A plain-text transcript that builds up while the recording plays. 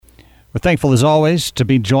We're thankful, as always, to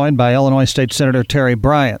be joined by Illinois State Senator Terri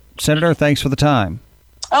Bryant. Senator, thanks for the time.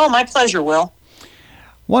 Oh, my pleasure, Will.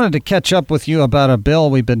 Wanted to catch up with you about a bill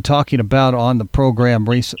we've been talking about on the program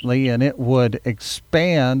recently, and it would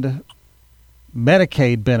expand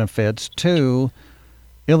Medicaid benefits to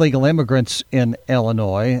illegal immigrants in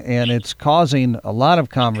Illinois, and it's causing a lot of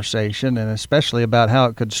conversation, and especially about how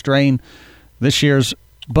it could strain this year's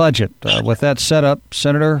budget. With that set up,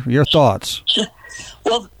 Senator, your thoughts?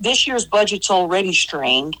 Well, this year's budget's already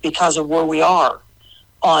strained because of where we are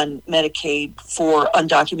on Medicaid for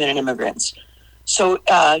undocumented immigrants. So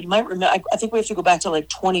you might remember, I think we have to go back to like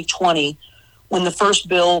 2020 when the first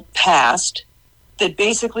bill passed that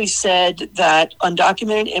basically said that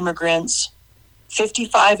undocumented immigrants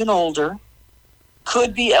 55 and older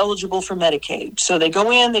could be eligible for Medicaid. So they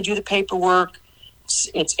go in, they do the paperwork,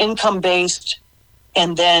 it's income-based,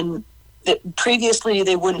 and then previously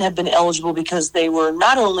they wouldn't have been eligible because they were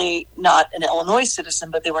not only not an Illinois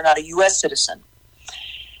citizen, but they were not a U.S. citizen.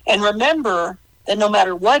 And remember that no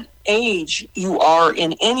matter what age you are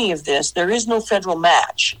in any of this, there is no federal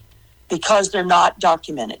match because they're not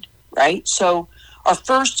documented, right? So our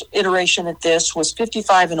first iteration at this was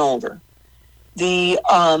 55 and older. The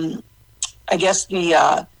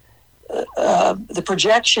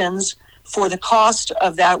projections for the cost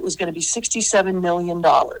of that was going to be $67 million.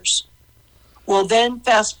 Well, then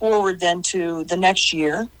fast forward then to the next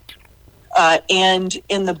year, and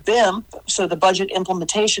in the BIMP, so the Budget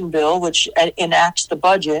Implementation Bill, which enacts the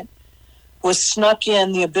budget, was snuck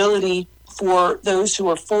in the ability for those who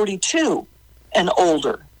are 42 and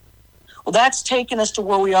older. Well, that's taken us to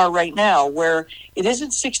where we are right now, where it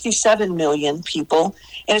isn't 67 million people,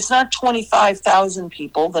 and it's not 25,000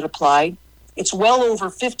 people that applied. It's well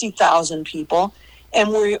over 50,000 people, and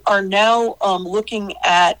we are now looking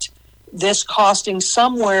at this costing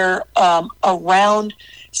somewhere around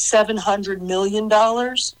 $700 million,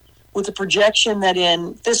 with the projection that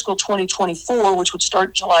in fiscal 2024, which would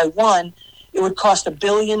start July 1, it would cost $1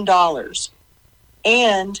 billion.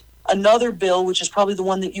 And another bill, which is probably the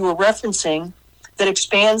one that you were referencing, that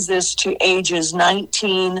expands this to ages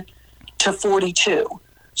 19 to 42.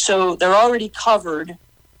 So they're already covered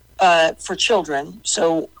for children.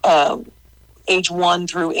 So age 1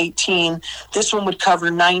 through 18. This one would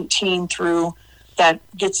cover 19 through, that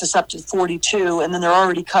gets us up to 42, and then they're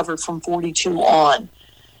already covered from 42 on.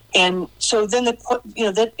 And so then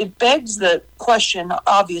that it begs the question,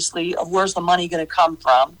 obviously, of where's the money going to come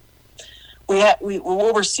from. What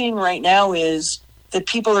we're seeing right now is that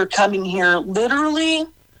people are coming here literally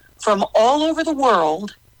from all over the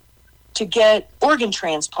world to get organ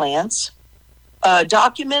transplants,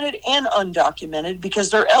 documented and undocumented, because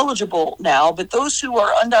they're eligible now. But those who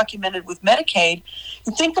are undocumented with Medicaid,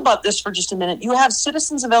 you think about this for just a minute. You have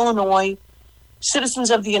citizens of Illinois, citizens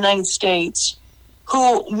of the United States,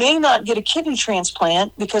 who may not get a kidney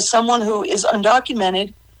transplant because someone who is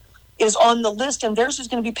undocumented is on the list and theirs is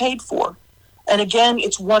going to be paid for. And again,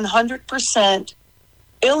 it's 100%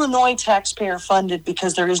 Illinois taxpayer funded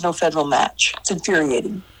because there is no federal match. It's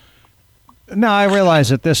infuriating. Now, I realize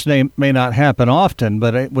that this may not happen often,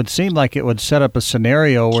 but it would seem like it would set up a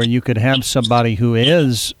scenario where you could have somebody who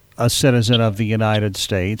is a citizen of the United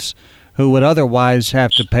States who would otherwise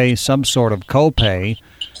have to pay some sort of copay,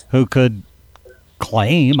 who could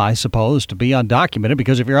claim, I suppose, to be undocumented,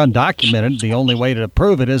 because if you're undocumented, the only way to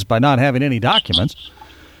prove it is by not having any documents.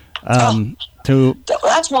 That's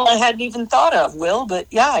one I hadn't even thought of, Will, but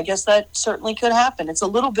yeah, I guess that certainly could happen. It's a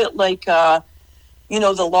little bit like the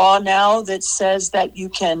law now that says that you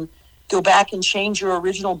can go back and change your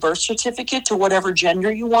original birth certificate to whatever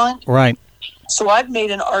gender you want. Right. So I've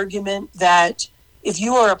made an argument that if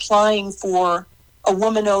you are applying for a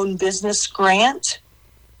woman-owned business grant,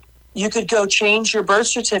 you could go change your birth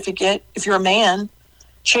certificate, if you're a man,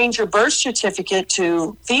 change your birth certificate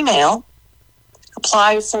to female,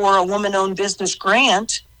 apply for a woman-owned business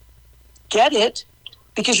grant, get it,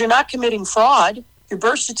 because you're not committing fraud. Your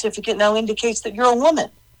birth certificate now indicates that you're a woman.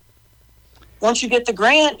 Once you get the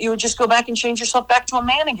grant, you would just go back and change yourself back to a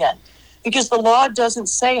man again, because the law doesn't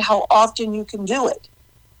say how often you can do it.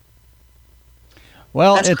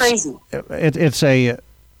 Well, that's crazy. It's a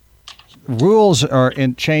rules are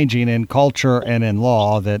changing in culture and in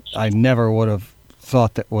law that I never would have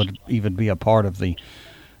thought that would even be a part of the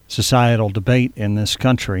societal debate in this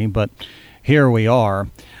country, but here we are.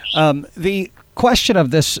 The question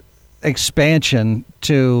of this expansion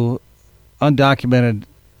to undocumented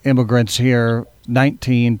immigrants here,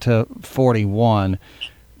 19 to 41,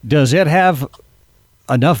 does it have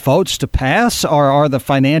enough votes to pass, or are the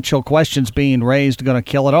financial questions being raised going to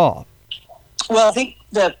kill it all? Well, I think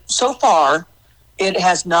that so far It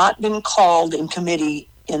has not been called in committee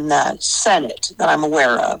in the Senate that I'm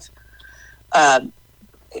aware of. And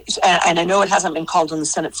I know it hasn't been called on the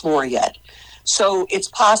Senate floor yet. So it's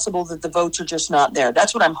possible that the votes are just not there.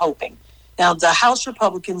 That's what I'm hoping. Now, the House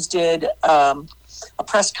Republicans did a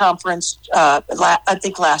press conference, I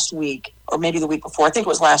think last week, or maybe the week before. I think it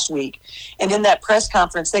was last week. And in that press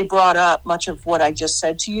conference, they brought up much of what I just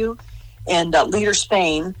said to you. And Leader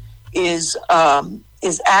Spain is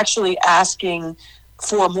actually asking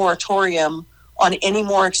for a moratorium on any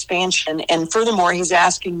more expansion. And furthermore, he's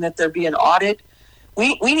asking that there be an audit.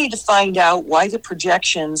 We need to find out why the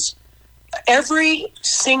projections, every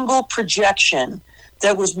single projection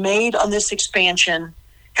that was made on this expansion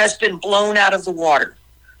has been blown out of the water.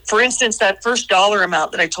 For instance, that first dollar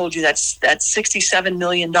amount that I told you, that's $67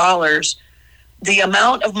 million, the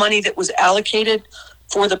amount of money that was allocated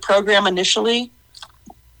for the program initially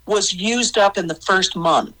was used up in the first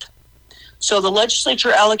month. So the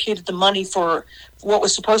legislature allocated the money for what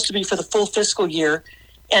was supposed to be for the full fiscal year,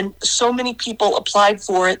 and so many people applied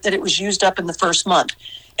for it that it was used up in the first month.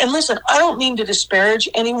 And listen, I don't mean to disparage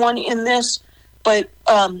anyone in this, but,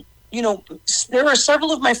 there are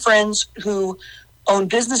several of my friends who own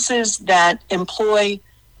businesses that employ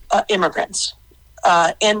immigrants.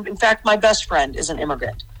 And in fact, my best friend is an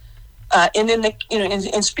immigrant. And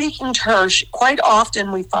in speaking to her, quite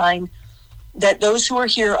often we find that those who are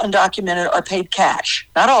here undocumented are paid cash.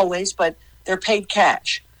 Not always, but they're paid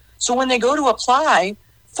cash. So when they go to apply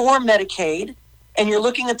for Medicaid and you're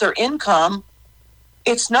looking at their income,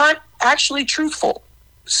 it's not actually truthful.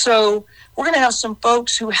 So we're going to have some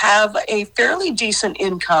folks who have a fairly decent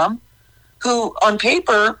income who on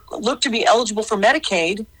paper look to be eligible for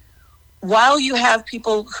Medicaid, while you have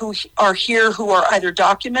people who are here who are either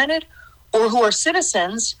documented or who are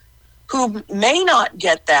citizens who may not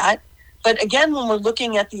get that. But again, when we're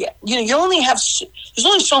looking at there's only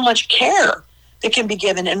so much care that can be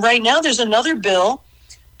given. And right now there's another bill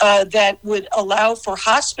that would allow for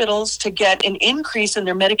hospitals to get an increase in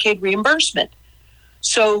their Medicaid reimbursement.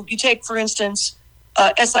 So you take, for instance,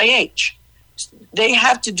 SIH. They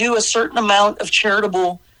have to do a certain amount of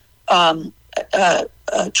charitable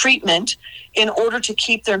treatment in order to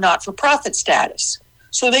keep their not-for-profit status.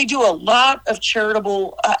 So they do a lot of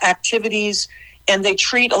charitable activities, and they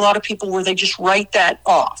treat a lot of people where they just write that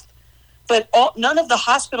off. But none of the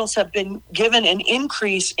hospitals have been given an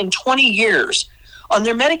increase in 20 years on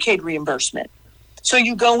their Medicaid reimbursement. So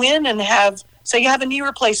you go in and say you have a knee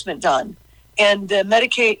replacement done, and the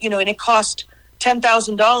Medicaid, and it costs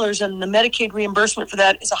 $10,000, and the Medicaid reimbursement for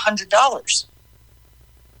that is $100.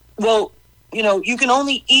 Well, you can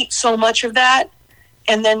only eat so much of that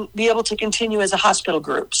and then be able to continue as a hospital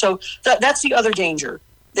group. So that's the other danger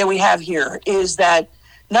that we have here, is that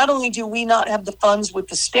not only do we not have the funds with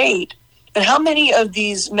the state, but how many of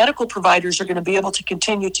these medical providers are going to be able to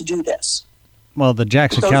continue to do this? Well, the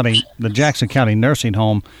Jackson County nursing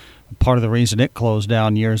home, part of the reason it closed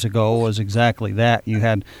down years ago was exactly that. You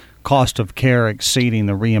had cost of care exceeding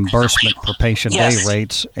the reimbursement per patient day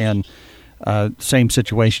rates, and same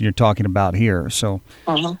situation you're talking about here. So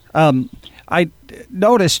I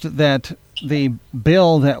noticed that the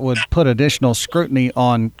bill that would put additional scrutiny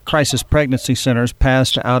on crisis pregnancy centers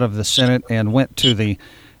passed out of the Senate and went to the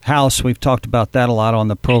House. We've talked about that a lot on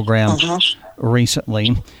the program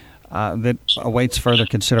recently. That awaits further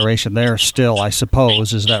consideration there still, I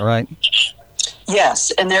suppose. Is that right?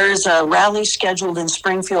 Yes, and there is a rally scheduled in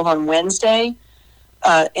Springfield on Wednesday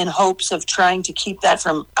in hopes of trying to keep that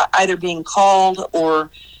from either being called or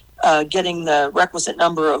getting the requisite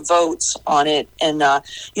number of votes on it. And,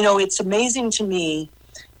 it's amazing to me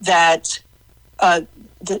that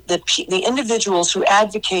the individuals who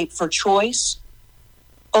advocate for choice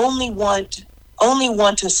only want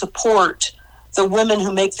to support the women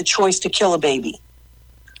who make the choice to kill a baby.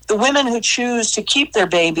 The women who choose to keep their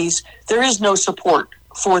babies, there is no support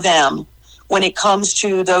for them when it comes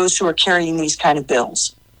to those who are carrying these kind of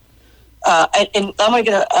bills. And I'm going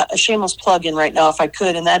to get a shameless plug in right now, if I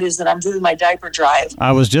could, and that is that I'm doing my diaper drive.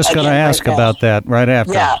 I was just going to ask about that right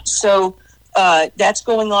after. Yeah, so that's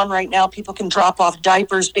going on right now. People can drop off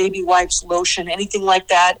diapers, baby wipes, lotion, anything like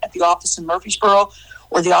that at the office in Murfreesboro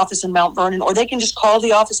or the office in Mount Vernon, or they can just call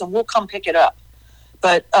the office and we'll come pick it up.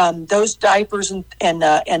 But those diapers and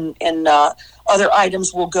other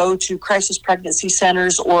items will go to crisis pregnancy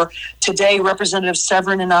centers. Or today, Representative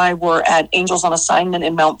Severin and I were at Angels on Assignment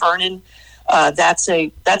in Mount Vernon. That's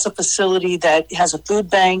a facility that has a food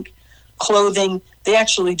bank. clothing. They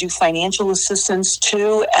actually do financial assistance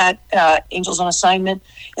too at Angels on Assignment.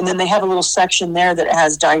 And then they have a little section there that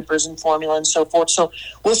has diapers and formula and so forth. So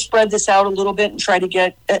we'll spread this out a little bit and try to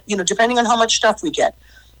get, depending on how much stuff we get.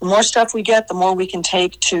 The more stuff we get, the more we can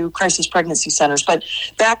take to crisis pregnancy centers. But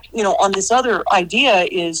back, on this other idea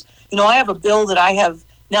is, I have a bill that I have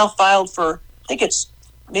now filed for, I think it's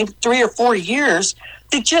maybe 3 or 4 years,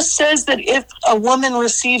 that just says that if a woman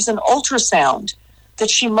receives an ultrasound, that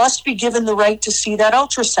she must be given the right to see that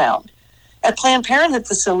ultrasound. At Planned Parenthood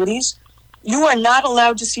facilities, you are not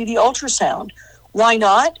allowed to see the ultrasound. Why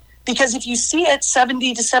not? Because if you see it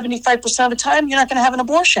 70 to 75% of the time, you're not going to have an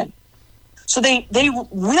abortion. So they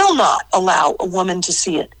will not allow a woman to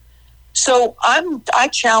see it. So I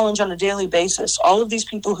challenge on a daily basis all of these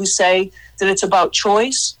people who say that it's about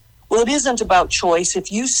choice. Well, it isn't about choice.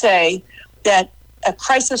 If you say that a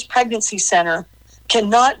crisis pregnancy center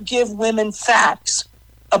cannot give women facts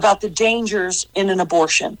about the dangers in an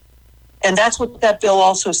abortion. And that's what that bill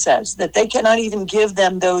also says, that they cannot even give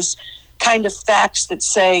them those kind of facts that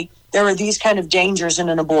say there are these kind of dangers in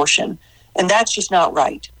an abortion. And that's just not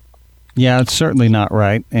right. Yeah, it's certainly not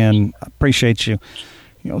right. And I appreciate you,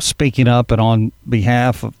 speaking up and on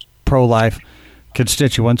behalf of pro-life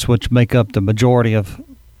constituents, which make up the majority of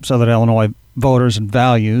Southern Illinois voters and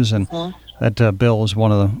values. And that bill is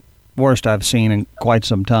one of the worst I've seen in quite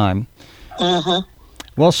some time. Mm-hmm.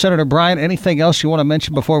 Well, Senator Bryant, anything else you want to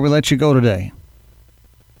mention before we let you go today?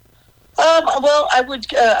 Well,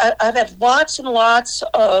 I've had lots and lots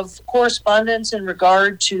of correspondence in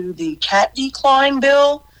regard to the cat declawing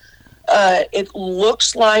bill. It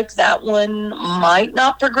looks like that one might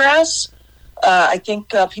not progress. I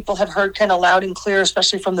think people have heard kind of loud and clear,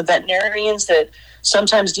 especially from the veterinarians, that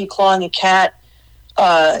sometimes declawing a cat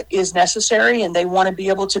is necessary, and they want to be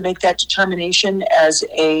able to make that determination as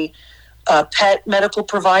a pet medical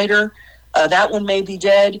provider. That one may be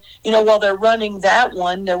dead. While they're running that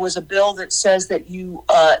one, there was a bill that says that you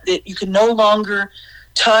can no longer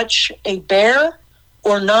touch a bear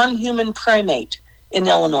or non-human primate in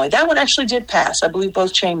Illinois. That one actually did pass, I believe,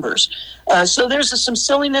 both chambers. So there's some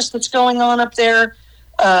silliness that's going on up there,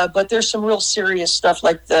 but there's some real serious stuff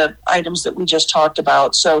like the items that we just talked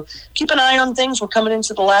about. So keep an eye on things. We're coming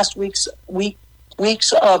into the last weeks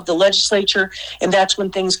of the legislature, and that's when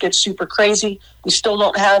things get super crazy. We still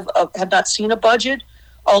don't have not seen a budget,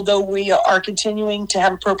 although we are continuing to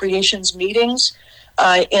have appropriations meetings.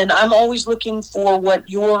 And I'm always looking for what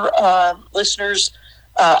your listeners'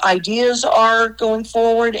 ideas are going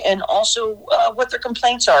forward, and also what their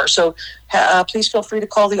complaints are. So please feel free to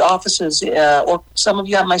call the offices, or some of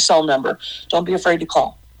you have my cell number. Don't be afraid to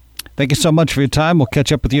call. Thank you so much for your time. We'll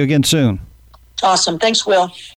catch up with you again soon. Awesome. Thanks, Will.